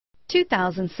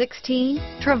2016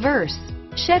 Traverse.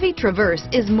 Chevy Traverse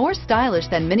is more stylish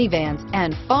than minivans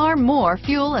and far more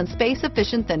fuel and space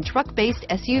efficient than truck-based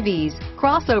SUVs.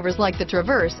 Crossovers like the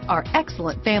Traverse are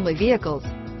excellent family vehicles.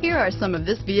 Here are some of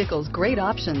this vehicle's great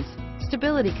options: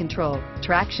 stability control,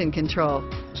 traction control,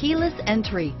 keyless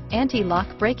entry,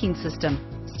 anti-lock braking system,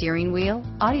 steering wheel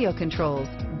audio controls,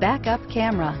 backup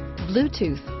camera,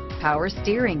 Bluetooth, power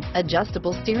steering,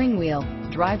 adjustable steering wheel,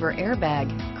 driver airbag,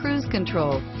 cruise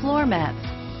control, floor mats,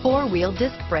 four-wheel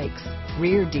disc brakes,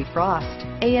 rear defrost,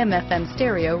 AM/FM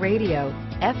stereo radio,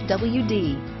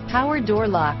 FWD, power door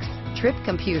locks, trip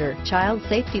computer, child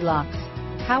safety locks,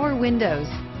 power windows.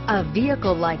 A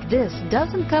vehicle like this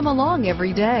doesn't come along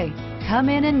every day. Come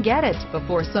in and get it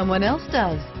before someone else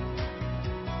does.